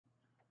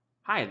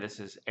Hi, this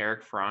is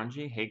Eric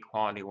Ferrangi, Hague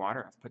Quality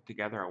Water. I've put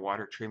together a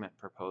water treatment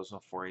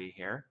proposal for you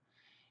here,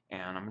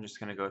 and I'm just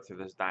going to go through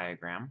this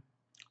diagram.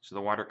 So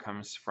the water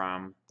comes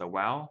from the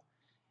well,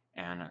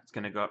 and it's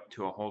going to go up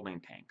to a holding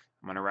tank.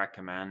 I'm going to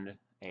recommend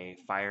a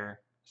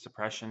fire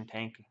suppression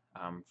tank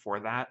for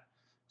that.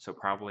 So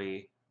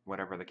probably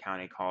whatever the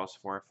county calls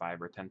for,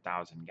 5 or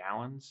 10,000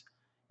 gallons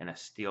in a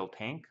steel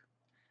tank.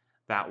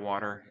 That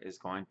water is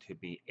going to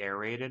be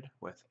aerated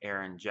with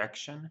air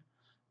injection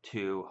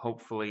to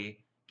hopefully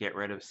get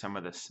rid of some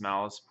of the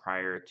smells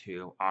prior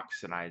to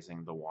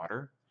oxidizing the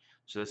water.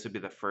 So this would be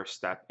the first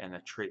step in the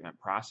treatment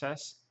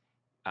process.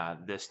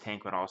 This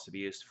tank would also be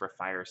used for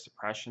fire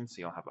suppression, so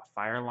you'll have a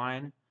fire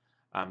line.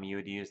 You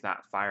would use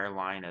that fire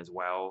line as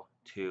well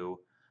to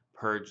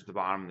purge the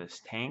bottom of this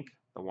tank.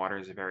 The water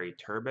is very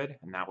turbid,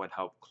 and that would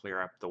help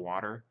clear up the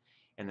water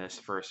in this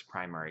first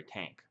primary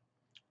tank.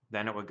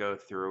 Then it would go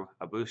through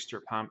a booster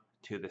pump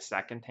to the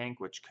second tank,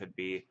 which could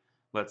be,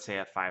 let's say,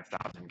 a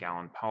 5,000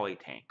 gallon poly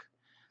tank.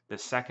 The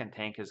second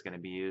tank is going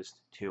to be used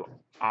to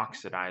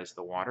oxidize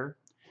the water.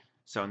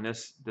 So in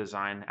this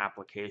design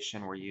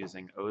application, we're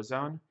using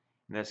ozone.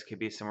 And this could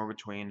be somewhere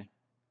between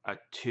a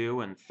 2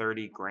 and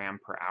 30 gram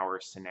per hour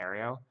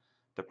scenario.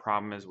 The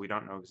problem is we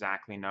don't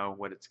exactly know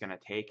what it's going to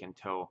take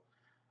until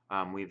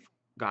we've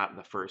got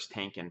the first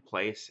tank in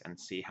place and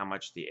see how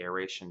much the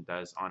aeration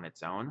does on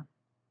its own.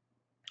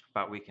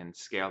 But we can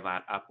scale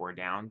that up or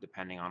down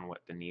depending on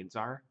what the needs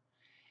are.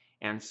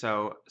 And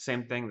so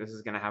same thing, this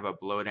is going to have a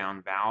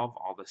blowdown valve.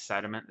 All the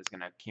sediment is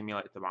going to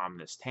accumulate at the bottom of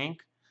this tank.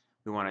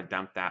 We want to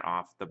dump that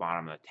off the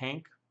bottom of the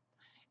tank.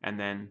 And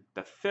then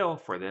the fill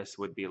for this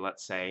would be,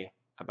 let's say,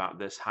 about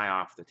this high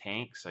off the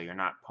tank. So you're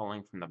not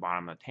pulling from the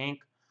bottom of the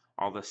tank.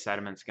 All the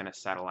sediment's going to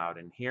settle out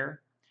in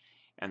here.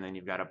 And then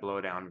you've got a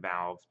blowdown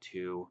valve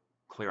to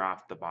clear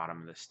off the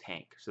bottom of this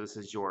tank. So this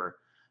is your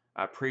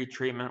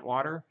pre-treatment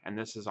water, and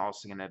this is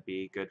also going to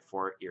be good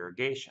for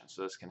irrigation.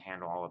 So this can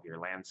handle all of your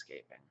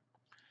landscaping.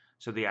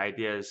 So the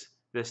idea is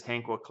this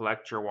tank will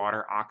collect your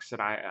water,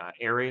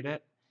 aerate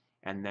it,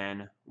 and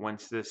then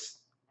once this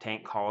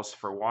tank calls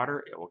for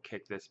water, it will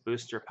kick this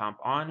booster pump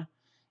on.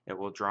 It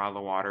will draw the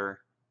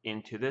water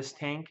into this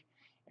tank,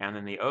 and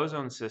then the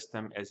ozone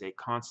system is a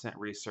constant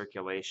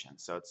recirculation.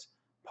 So it's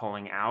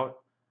pulling out,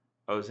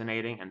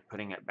 ozonating, and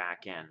putting it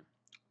back in.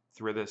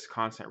 Through this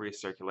constant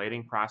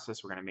recirculating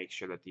process, we're going to make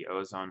sure that the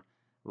ozone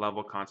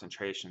level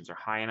concentrations are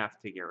high enough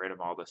to get rid of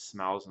all the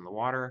smells in the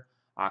water,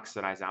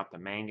 oxidize out the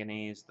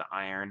manganese, the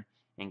iron,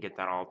 and get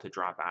that all to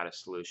drop out of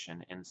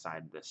solution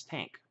inside this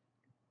tank.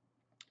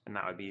 And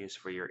that would be used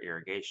for your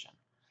irrigation.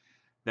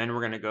 Then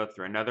we're going to go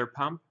through another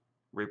pump,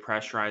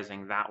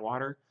 repressurizing that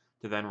water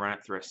to then run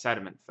it through a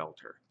sediment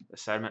filter. The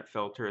sediment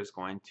filter is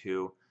going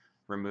to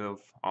remove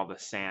all the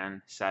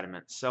sand,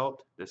 sediment,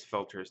 silt. This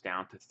filters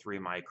down to 3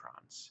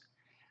 microns.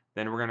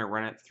 Then we're going to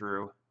run it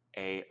through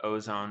a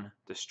ozone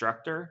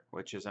destructor,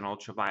 which is an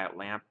ultraviolet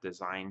lamp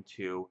designed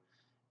to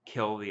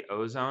kill the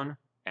ozone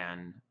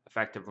and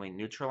effectively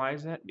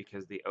neutralize it,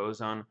 because the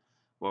ozone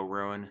will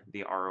ruin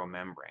the RO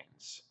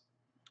membranes.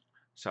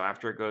 So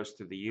after it goes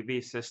through the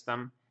UV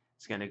system,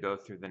 it's going to go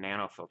through the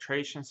Nano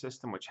filtration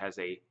system, which has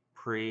a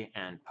pre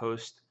and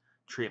post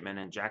treatment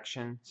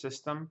injection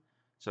system.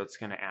 So it's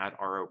going to add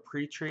RO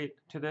pre-treat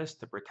to this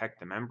to protect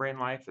the membrane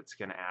life. It's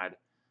going to add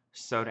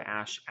soda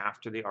ash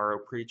after the RO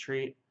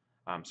pre-treat,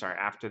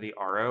 after the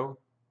RO,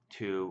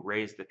 to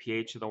raise the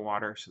pH of the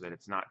water so that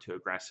it's not too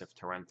aggressive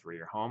to run through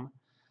your home.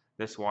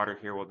 This water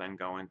here will then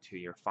go into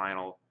your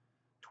final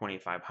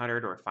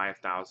 2,500 or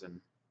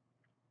 5,000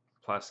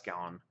 plus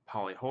gallon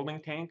poly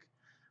holding tank.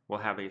 We'll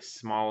have a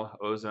small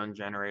ozone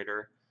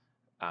generator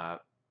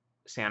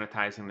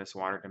sanitizing this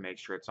water to make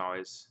sure it's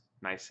always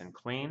nice and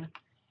clean.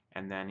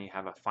 And then you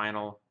have a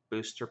final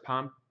booster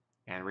pump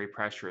and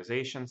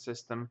repressurization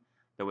system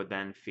that would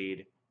then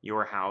feed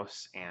your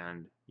house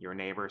and your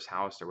neighbor's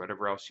house or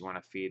whatever else you want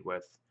to feed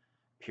with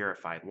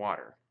purified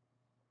water.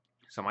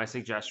 So my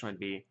suggestion would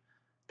be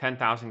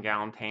 10,000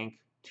 gallon tank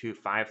to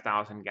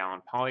 5,000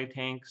 gallon poly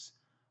tanks,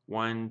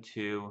 1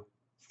 to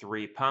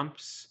 3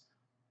 pumps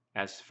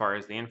as far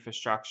as the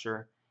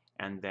infrastructure,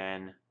 and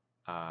then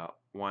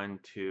 1,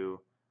 2,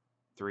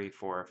 3,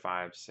 4,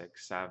 5,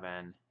 6,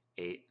 7,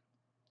 8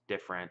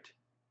 different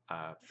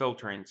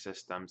filtering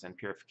systems and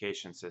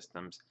purification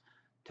systems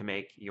to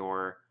make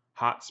your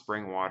hot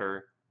spring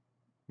water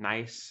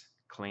nice,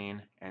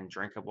 clean, and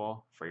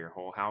drinkable for your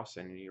whole house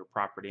and your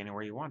property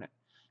anywhere you want it.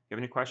 If you have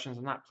any questions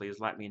on that, please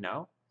let me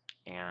know,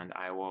 and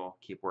I will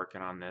keep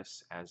working on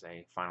this as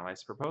a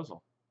finalized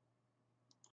proposal.